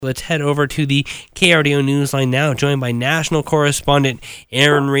Let's head over to the KRDO Newsline now, joined by national correspondent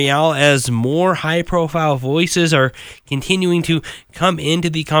Aaron Real, as more high-profile voices are continuing to come into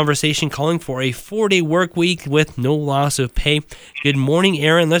the conversation, calling for a 4-day work week with no loss of pay. Good morning,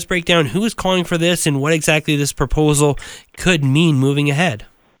 Aaron. Let's break down who is calling for this and what exactly this proposal could mean moving ahead.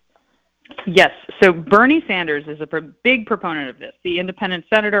 Yes, so Bernie Sanders is a big proponent of this, the independent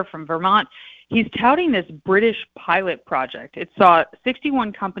senator from Vermont. He's touting this British pilot project. It saw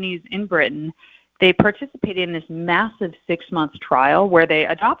 61 companies in Britain. They participated in this massive 6-month trial where they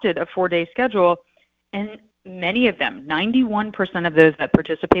adopted a 4-day schedule, and many of them, 91% of those that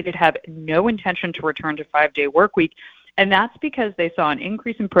participated, have no intention to return to 5-day work week. And that's because they saw an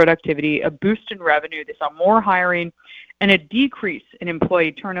increase in productivity, a boost in revenue, they saw more hiring, and a decrease in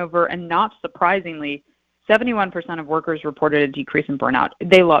employee turnover. And not surprisingly, 71% of workers reported a decrease in burnout.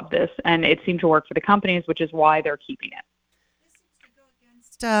 They love this, and it seemed to work for the companies, which is why they're keeping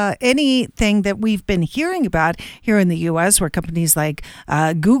it. Anything that we've been hearing about here in the U.S., where companies like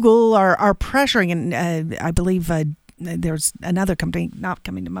Google are pressuring, and I believe there's another company not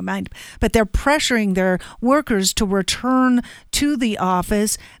coming to my mind, but they're pressuring their workers to return to the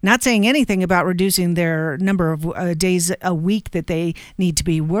office, not saying anything about reducing their number of days a week that they need to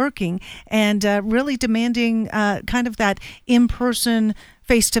be working, and really demanding kind of that in-person,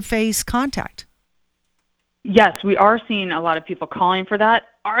 face-to-face contact. Yes, we are seeing a lot of people calling for that.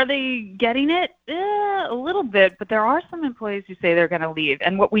 Are they getting it? A little bit, but there are some employees who say they're going to leave.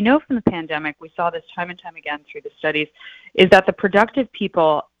 And what we know from the pandemic, we saw this time and time again through the studies, is that the productive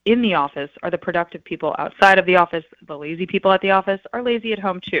people in the office are the productive people outside of the office. The lazy people at the office are lazy at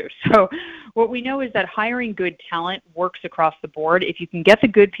home too. So what we know is that hiring good talent works across the board. If you can get the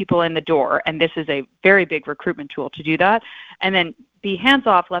good people in the door, and this is a very big recruitment tool to do that, and then be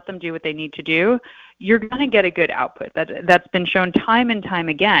hands-off, let them do what they need to do, you're going to get a good output. That's been shown time and time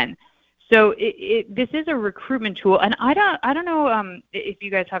again. So this is a recruitment tool, and I don't know if you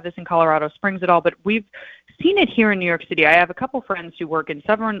guys have this in Colorado Springs at all, but we've seen it here in New York City. I have a couple friends who work in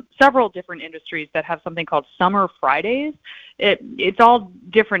several different industries that have something called Summer Fridays. It's all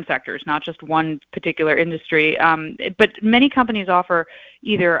different sectors, not just one particular industry. But many companies offer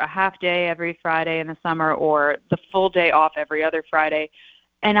either a half day every Friday in the summer or the full day off every other Friday.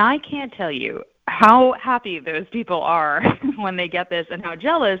 And I can't tell you how happy those people are when they get this and how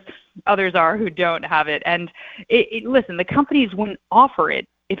jealous others are who don't have it. And listen, the companies wouldn't offer it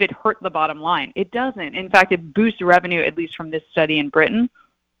if it hurt the bottom line. It doesn't. In fact, it boosts revenue, at least from this study in Britain.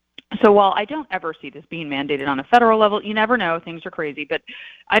 So while I don't ever see this being mandated on a federal level, you never know, things are crazy, but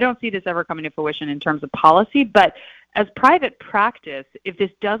I don't see this ever coming to fruition in terms of policy. But as private practice, if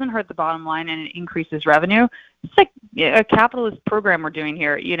this doesn't hurt the bottom line and it increases revenue, it's like a capitalist program we're doing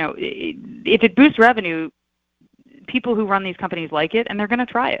here. You know, if it boosts revenue, people who run these companies like it, and they're going to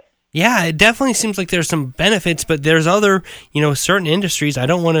try it. Yeah, it definitely seems like there's some benefits, but there's other, certain industries. I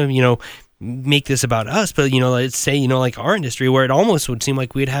don't want to, make this about us, but, let's say, like our industry, where it almost would seem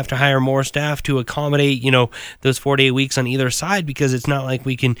like we'd have to hire more staff to accommodate, those 4-day weeks on either side, because it's not like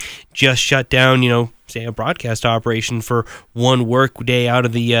we can just shut down, say a broadcast operation for one work day out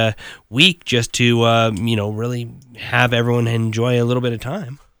of the week just to, really have everyone enjoy a little bit of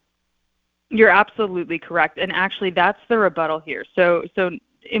time. You're absolutely correct. And actually, that's the rebuttal here. So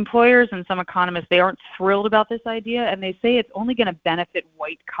employers and some economists, they aren't thrilled about this idea, and they say it's only going to benefit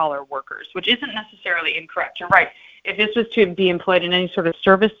white-collar workers, which isn't necessarily incorrect. You're right. If this was to be employed in any sort of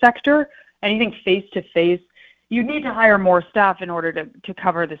service sector, anything face-to-face, you need to hire more staff in order to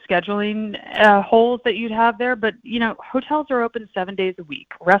cover the scheduling holes that you'd have there. But, hotels are open 7 days a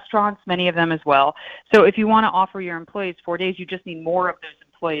week, restaurants, many of them as well. So if you want to offer your employees 4 days, you just need more of those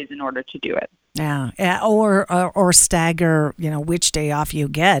employees in order to do it. Yeah, or stagger, which day off you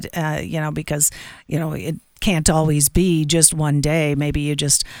get, because, it can't always be just one day. Maybe you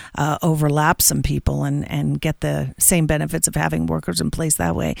just overlap some people and get the same benefits of having workers in place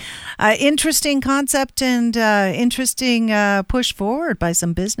that way. Interesting concept and interesting push forward by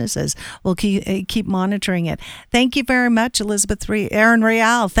some businesses. We'll keep monitoring it. Thank you very much, Elizabeth Aaron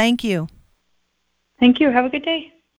Real. Thank you. Thank you. Have a good day.